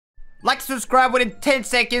Like, subscribe within 10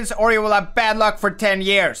 seconds or you will have bad luck for 10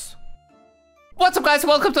 years. What's up, guys?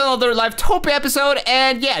 Welcome to another Livetopia episode.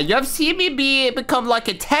 And yeah, you have seen me become like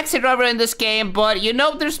a taxi driver in this game, but you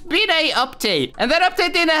know, there's been a update. And that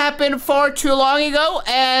update didn't happen far too long ago,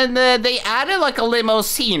 and they added like a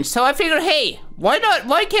limousine. So I figured, hey, why not?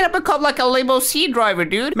 Why can't I become like a limousine driver,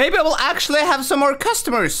 dude? Maybe I will actually have some more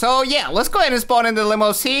customers. So yeah, let's go ahead and spawn in the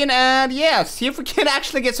limousine and yeah, see if we can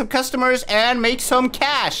actually get some customers and make some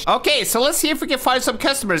cash. Okay, so let's see if we can find some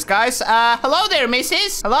customers, guys. Hello there,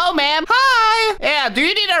 missus. Hello, ma'am. Hi. Yeah, do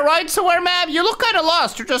you need a ride somewhere, ma'am? You look kind of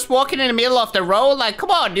lost. You're just walking in the middle of the road. Like, come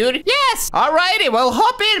on, dude. Yes. Alrighty, well,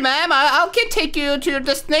 hop in, ma'am. I can take you to your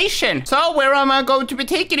destination. So where am I going to be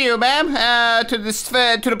taking you, ma'am? To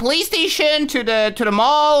the police station, to the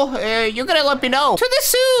mall. You're gonna let me know. To the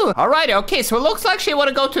zoo. Alrighty, okay, so it looks like she want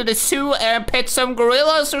to go to the zoo and pet some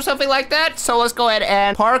gorillas or something like that. So let's go ahead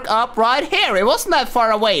and park up right here. It wasn't that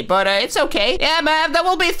far away, but it's okay. Yeah, ma'am, that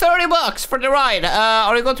will be 30 bucks for the ride.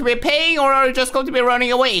 Are you going to be paying or are you just going to be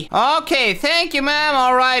running away? Okay, thank you, ma'am.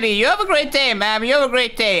 Alrighty, you have a great day, ma'am. You have a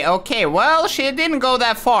great day. Okay, well, she didn't go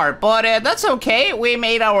that far, but that's okay. We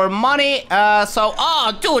made our money.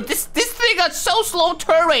 Oh, dude, this thing got so slow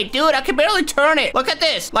turn rate, dude. I can barely turn it. Look at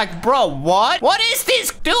this. Like, bro, what? What is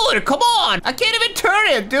this? Dude, come on. I can't even turn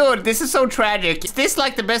it, dude. This is so tragic. Is this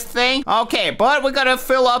like the best thing? Okay, but we gotta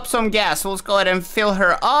fill up some gas. So let's go ahead and fill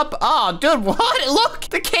her up. Oh, dude, what? Look,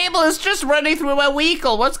 the cable is just running through my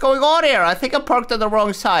vehicle. What's going on here? I think I parked on the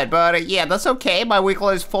wrong side, but yeah, that's okay. My vehicle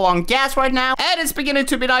is full on gas right now, and it's beginning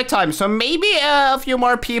to be nighttime. So maybe a few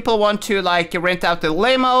more people want to like rent out the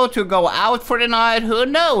limo to go out for the night. Who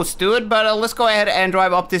knows, dude? But let's go ahead and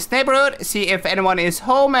drive up this neighborhood, see if anyone is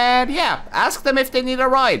home, and yeah, ask them if they need a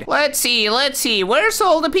ride. Let's see. Where's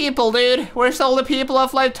all the people, dude? Where's all the people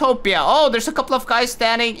of Livetopia? Oh, there's a couple of guys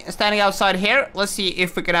standing outside here. Let's see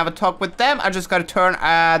if we can have a talk with them. I just gotta turn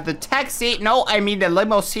the taxi. No, I mean the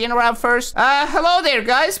limousine around first. Hello there,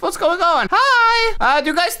 guys. What's going on? Hi. Do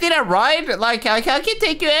you guys need a ride? Like, I can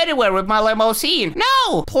take you anywhere with my limousine.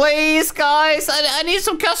 No, please, guys. I need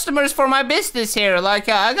some customers for my business here. Like,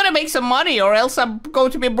 I gotta make some money or else I'm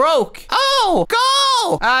going to be broke. Oh,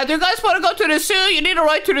 go! Do you guys want to go to the zoo? You need a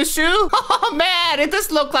ride to the zoo? Oh, man, it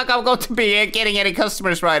doesn't look like I'm going to be getting any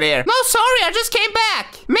customers right here. No, sorry, I just came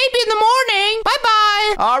back. Maybe in the morning.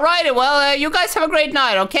 Bye-bye. Alrighty, well, you guys have a great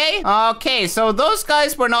night, okay? Okay, so those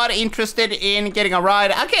guys were not interested in getting a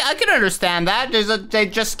ride. Okay, I can understand that. They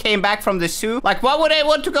just came back from the zoo. Like, why would they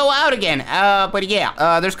want to go out again? But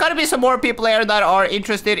yeah, there's got to be some more people there that are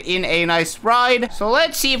interested in a nice ride. So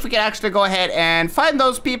let's see if we can actually go ahead and find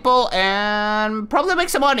those people and probably make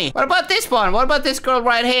some money. What about this one? What about this girl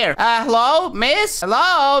right here? Hello, miss?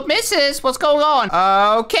 Hello, missus? What's going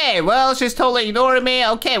on? Okay, well, she's totally ignoring me.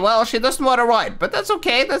 Okay, well, she doesn't want a ride, but that's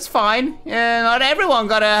okay. That's fine. Not everyone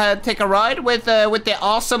gotta take a ride with the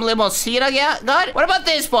awesome limousine I got. What about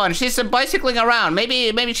this one? She's bicycling around.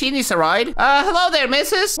 Maybe she needs a ride. Hello there,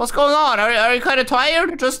 missus. What's going on? Are you kind of tired?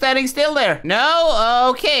 You're just standing still there. No?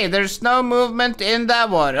 Okay, there's no movement in that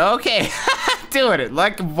one. Okay. Dude,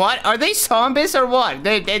 like, what? Are they zombies or what?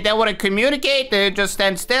 They want to communicate? They just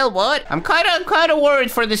stand still? What? I'm kind of worried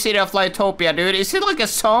for the city of Livetopia, dude. Is it like a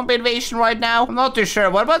zombie invasion right now? I'm not too sure.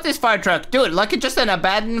 What about this fire truck? Dude, like it's just an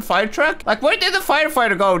abandoned fire truck? Like, where did the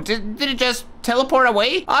firefighter go? Did it just teleport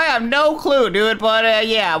away? I have no clue, dude, but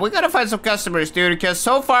yeah, we gotta find some customers, dude, because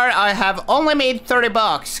so far I have only made 30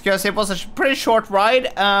 bucks because it was a pretty short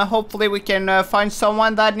ride. Hopefully we can find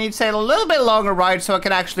someone that needs a little bit longer ride so I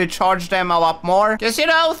can actually charge them a lot more, because you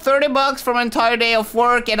know, 30 bucks for an entire day of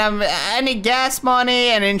work, and I need gas money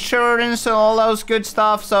and insurance and all those good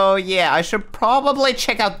stuff. So yeah, I should probably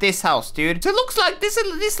check out this house, dude. So it looks like this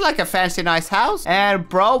is like a fancy nice house. And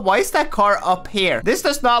bro, why is that car up here? This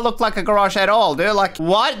does not look like a garage at all, dude. Like,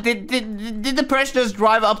 what? Did the person just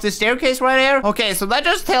drive up the staircase right here? Okay, so that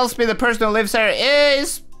just tells me the person who lives there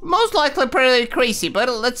is most likely pretty crazy, but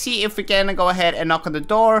let's see if we can go ahead and knock on the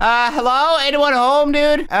door. Hello? Anyone home,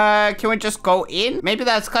 dude? Can we just go in? Maybe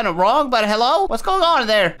that's kind of wrong, but hello? What's going on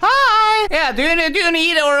there? Hi! Yeah, do you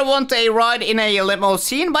need or want a ride in a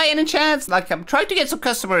limousine by any chance? Like, I'm trying to get some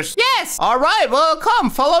customers. Yes! Alright, well, come,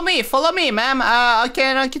 follow me, ma'am. I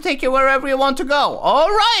can take you wherever you want to go.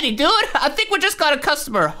 Alrighty, dude. I think we just got a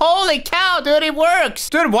customer. Holy cow, dude, it works.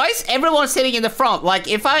 Dude, why is everyone sitting in the front? Like,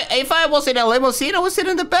 if I was in a limousine, I would sit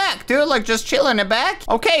in the back, dude. Like, just chill in the back.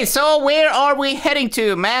 Okay, so where are we heading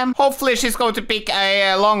to, ma'am? Hopefully she's going to pick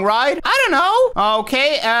a long ride. I don't know.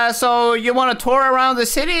 Okay, so you want to tour around the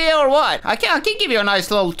city or what? I can give you a nice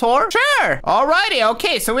little tour. Sure. Alrighty,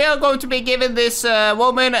 okay, so we are going to be giving this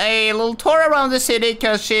woman a little tour around the city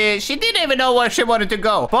because she didn't even know where she wanted to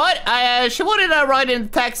go. But she wanted to ride in the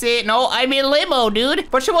taxi. No, I mean limo, dude.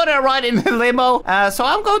 But she wanted to ride in the limo. So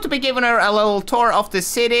I'm going to be giving her a little tour of the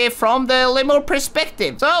city from the limo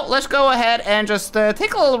perspective. So let's go ahead and just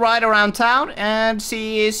take a little ride around town and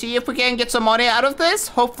see if we can get some money out of this.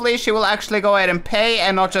 Hopefully she will actually go ahead and pay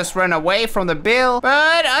and not just run away from the bill.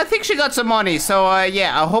 But I think she got some money. So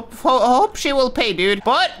yeah, I hope she will pay, dude.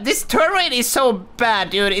 But this turn rate is so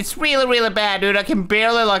bad, dude. It's really, really bad, dude. I can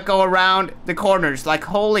barely like go around the corners. Like,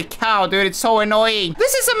 holy cow, dude. It's so annoying.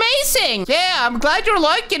 This is amazing. Yeah, I'm glad you're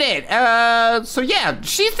liking it. So yeah,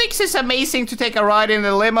 she thinks it's amazing to take a ride in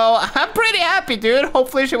the limo. I'm pretty happy, dude.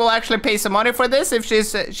 Hopefully she will actually pay some money for this if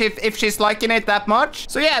she's liking it that much.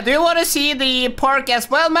 So yeah, do you want to see the park as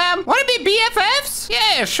well, ma'am? Want to be BFFs?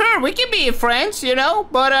 Yeah, sure. We can be friends, you know.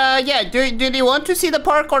 But yeah, do you want to see the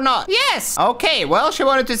park or not? Yes. Okay, well, she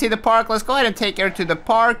wanted to see the park. Let's go ahead and take her to the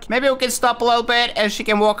park. Maybe we can stop a little bit and she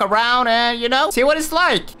can walk around and, you know, see what it's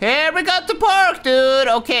like. Here we got the park, dude.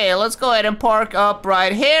 Okay, let's go ahead and park up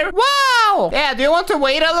right here. Wow. Yeah, do you want to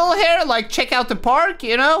wait a little here? Like, check out the park,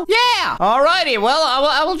 you know? Yeah. Alrighty, well,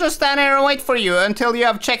 I will just stand here and wait for you until you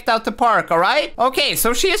have checked out the park, alright? Okay,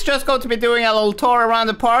 so she is just going to be doing a little tour around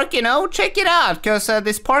the park, you know? Check it out, because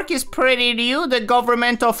this park is pretty new. The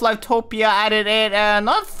government of Livetopia added it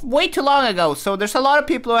not way too long ago, so there's a lot of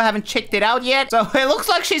people who haven't checked it out yet. So it looks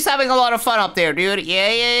like she's having a lot of fun up there, dude.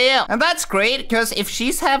 Yeah. And that's great, because if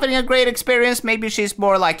she's having a great experience, maybe she's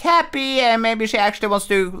more like happy, and maybe she actually wants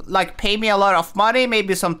to like pay me a lot of money,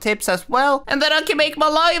 maybe some tips as well, and then I can make my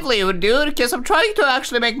livelihood, dude, because I'm trying to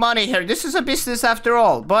actually make money here. This is a business after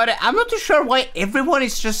all, but I'm not too sure why everyone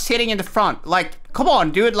is just sitting in the front. Like, come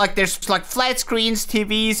on, dude. Like, there's like flat screens,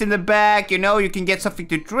 TVs in the back, you know, you can get something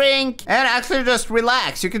to drink and actually just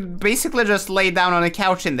relax. You can basically just lay down on a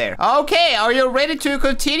couch in there. Okay, are you ready to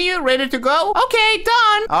continue? Ready to go? Okay,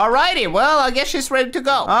 done. Alrighty, well, I guess she's ready to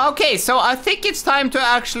go. Okay, so I think it's time to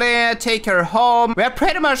actually take her home. We have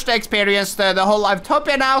pretty much experienced the whole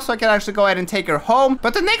Livetopia now, so I can actually go ahead and take her home.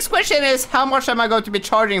 But the next question is, how much am I going to be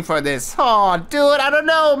charging for this? Oh, dude, I don't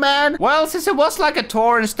know, man. Well, since it was like a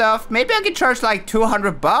tour and stuff, maybe I can charge like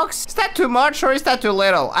 $200? Is that too much or is that too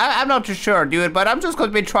little? I'm not too sure, dude, but I'm just going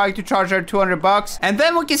to be trying to charge her $200 and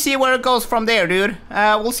then we can see where it goes from there, dude.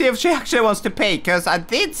 We'll see if she actually wants to pay, because I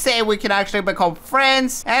did say we can actually become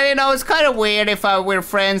friends, and you know, it's kind of weird if we're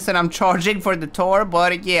friends and I'm charging for the tour,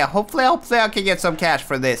 but yeah, hopefully I can get some cash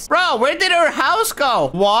for this. Bro, where did her house go?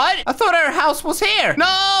 What? I thought her house was here.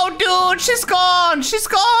 No, dude, she's gone. She's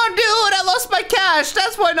gone, dude. I lost my cash.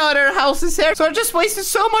 That's why not her house is here. So I just wasted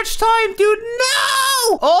so much time, dude.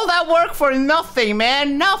 No! All that work for nothing,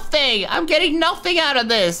 man. Nothing. I'm getting nothing out of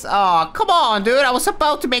this. Oh, come on, dude. I was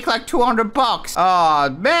about to make like $200. Oh,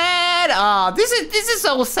 man. Oh, this is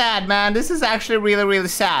so sad, man. This is actually really, really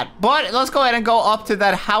sad. But let's go ahead and go up to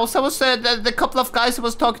that house I was the couple of guys I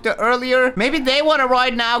was talking to earlier. Maybe they want to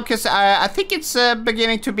ride now, because I think it's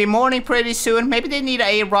beginning to be morning pretty soon. Maybe they need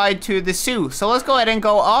a ride to the zoo. So let's go ahead and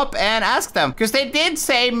go up and ask them, because they did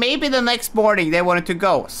say maybe the next morning they wanted to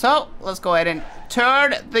go. So let's go ahead and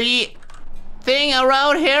turn the thing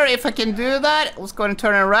around here, if I can do that. Let's go ahead and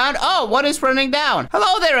turn it around. Oh, what is running down?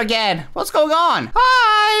 Hello there again. What's going on?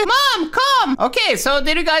 Hi, Mom, come. Okay, so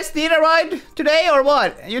did you guys need a ride today or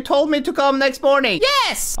what? You told me to come next morning.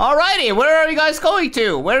 Yes. Alrighty, where are you guys going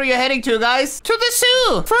to? Where are you heading to, guys? To the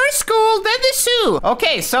zoo. First school, then the zoo.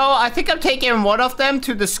 Okay, so I think I'm taking one of them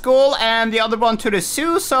to the school and the other one to the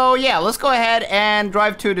zoo. So yeah, let's go ahead and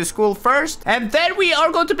drive to the school first, and then we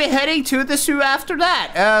are going to be heading to the zoo after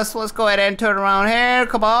that. So let's go ahead and turn around here.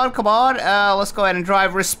 Come on. Let's go ahead and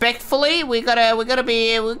drive respectfully. We gotta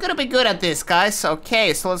be good at this, guys.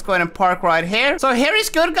 Okay, so let's go ahead and park right here. So here is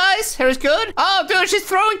good, guys. Here is good. Oh, dude, she's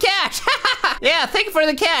throwing cash. Yeah, thank you for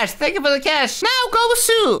the cash. Thank you for the cash. Now go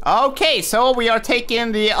zoo. Okay, so we are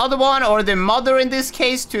taking the other one, or the mother in this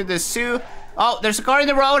case, to the zoo. Oh, there's a car in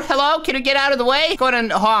the road. Hello, can you get out of the way? Go ahead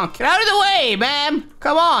and honk. Get out of the way, ma'am.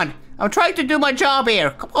 Come on. I'm trying to do my job here.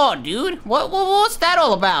 Come on, dude. What's that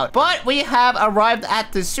all about? But we have arrived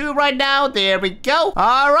at the zoo right now. There we go.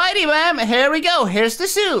 Alrighty, ma'am. Here we go. Here's the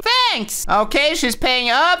zoo. Thanks. Okay, she's paying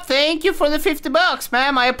up. Thank you for the 50 bucks,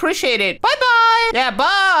 ma'am. I appreciate it. Bye-bye. Yeah,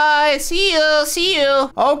 bye. See you. See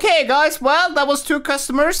you. Okay, guys. Well, that was 2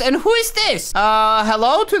 customers. And who is this?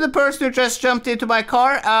 Hello to the person who just jumped into my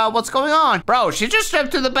car. What's going on? Bro, she just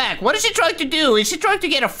jumped to the back. What is she trying to do? Is she trying to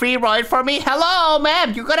get a free ride for me? Hello,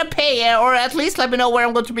 ma'am. You gotta pay, or at least let me know where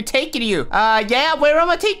I'm going to be taking you. Yeah, where am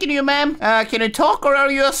I taking you, ma'am? Can you talk, or are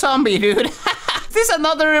you a zombie, dude? Is this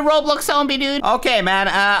another Roblox zombie, dude? Okay, man.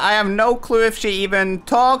 I have no clue if she even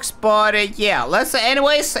talks, but yeah. Let's.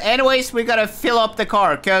 Anyways, we gotta fill up the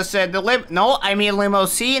car, cause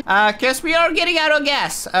limousine. Cause we are getting out of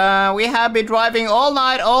gas. We have been driving all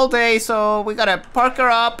night, all day, so we gotta park her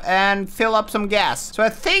up and fill up some gas. So I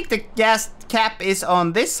think the gas cap is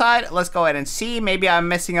on this side. Let's go ahead and see. Maybe I'm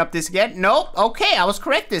messing up this again. Nope. Okay, I was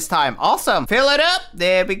correct this time. Awesome. Fill it up.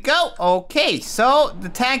 There we go. Okay, so the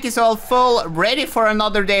tank is all full, ready for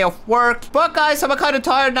another day of work. But guys, I'm kind of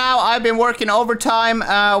tired now. I've been working overtime.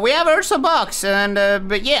 We have earned some bucks, and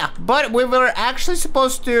but yeah. But we were actually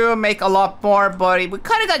supposed to make a lot more, but we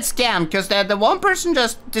kind of got scammed because the one person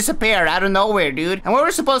just disappeared out of nowhere, dude. And we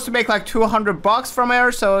were supposed to make like 200 bucks from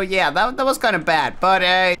her, so yeah, that was kind of bad. But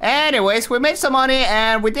anyways, we made some money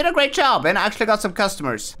and we did a great job and actually got some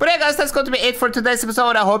customers. But yeah, guys, that's going to be it for today's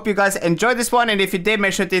episode. I hope you guys enjoyed this one, and if you did,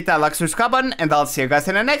 make sure to hit that like, subscribe button, and I'll see you guys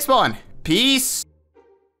in the next one. Peace.